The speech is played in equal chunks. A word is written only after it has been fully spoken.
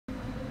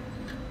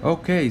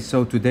Okay,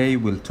 so today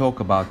we'll talk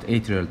about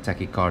atrial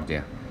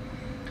tachycardia.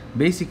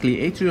 Basically,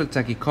 atrial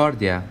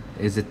tachycardia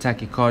is a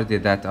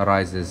tachycardia that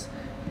arises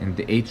in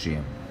the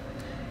atrium.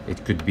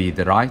 It could be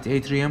the right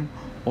atrium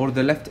or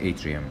the left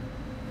atrium.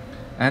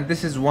 And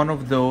this is one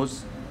of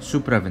those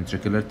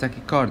supraventricular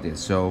tachycardia.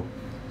 So,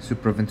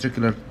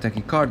 supraventricular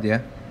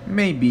tachycardia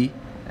may be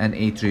an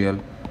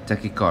atrial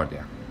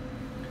tachycardia.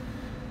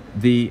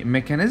 The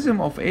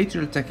mechanism of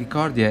atrial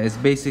tachycardia is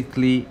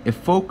basically a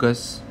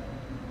focus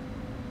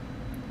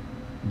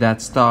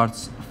that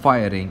starts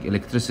firing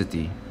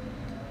electricity,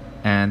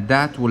 and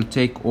that will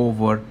take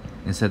over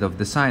instead of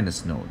the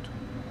sinus node.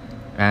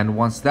 And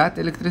once that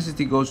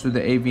electricity goes to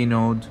the AV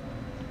node,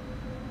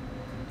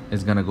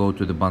 it's going to go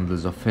to the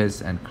bundles of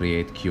His and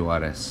create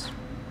QRS.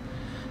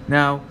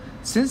 Now,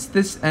 since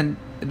this is an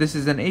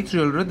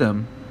atrial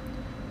rhythm,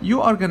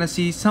 you are going to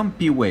see some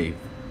P wave,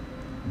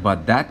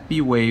 but that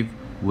P wave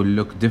will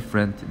look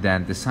different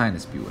than the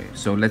sinus P wave.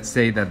 So let's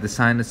say that the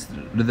sinus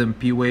rhythm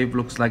P wave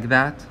looks like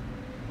that,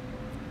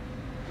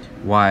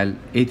 while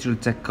atrial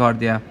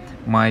tachycardia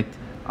might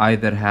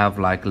either have,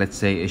 like, let's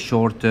say, a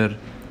shorter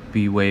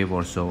P wave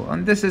or so.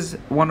 And this is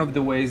one of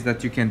the ways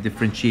that you can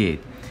differentiate.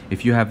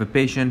 If you have a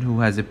patient who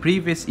has a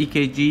previous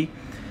EKG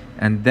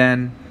and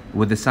then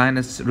with a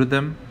sinus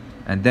rhythm,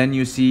 and then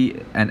you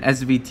see an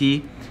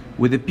SVT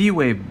with a P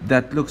wave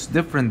that looks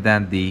different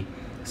than the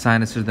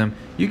sinus rhythm,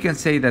 you can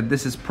say that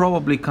this is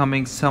probably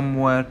coming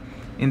somewhere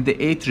in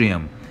the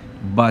atrium,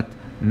 but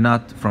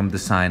not from the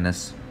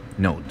sinus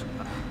node.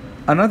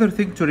 Another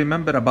thing to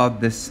remember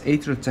about this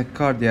atrial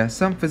tachycardia,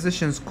 some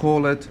physicians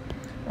call it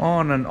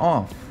on and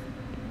off.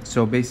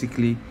 So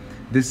basically,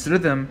 this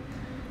rhythm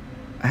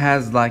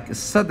has like a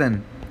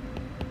sudden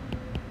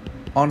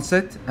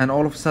onset and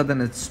all of a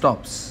sudden it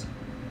stops,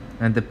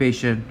 and the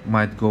patient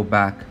might go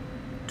back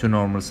to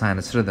normal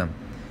sinus rhythm.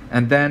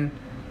 And then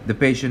the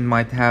patient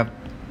might have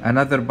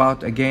another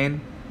bout again,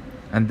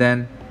 and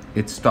then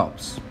it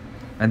stops.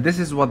 And this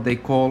is what they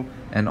call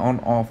an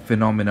on-off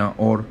phenomena,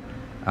 or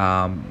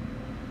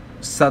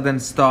sudden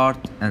start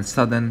and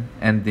sudden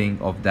ending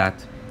of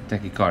that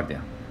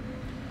tachycardia.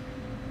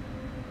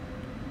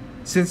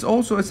 Since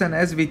also it's an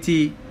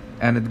SVT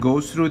and it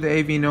goes through the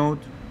AV node,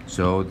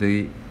 so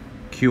the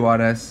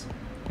QRS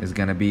is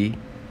going to be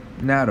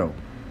narrow,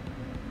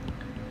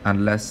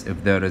 unless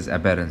if there is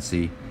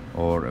aberrancy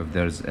or if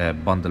there's a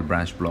bundle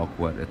branch block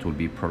where it will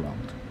be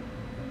prolonged.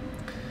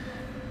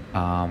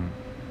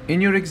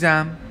 In your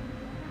exam,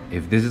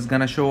 if this is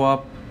going to show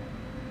up,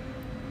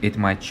 it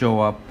might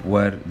show up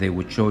where they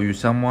would show you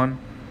someone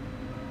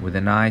with a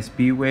nice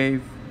P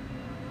wave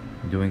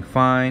doing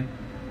fine,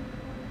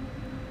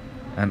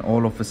 and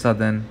all of a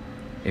sudden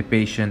a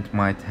patient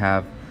might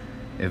have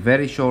a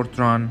very short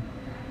run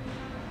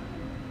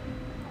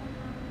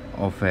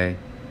of a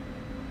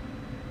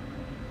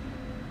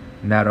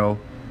narrow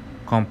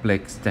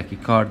complex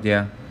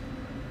tachycardia,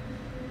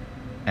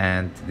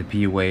 and the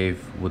P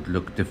wave would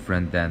look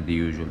different than the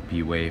usual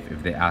P wave.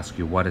 If they ask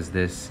you what is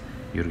this,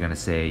 you're gonna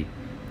say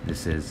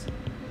this is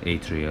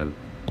atrial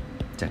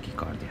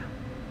tachycardia.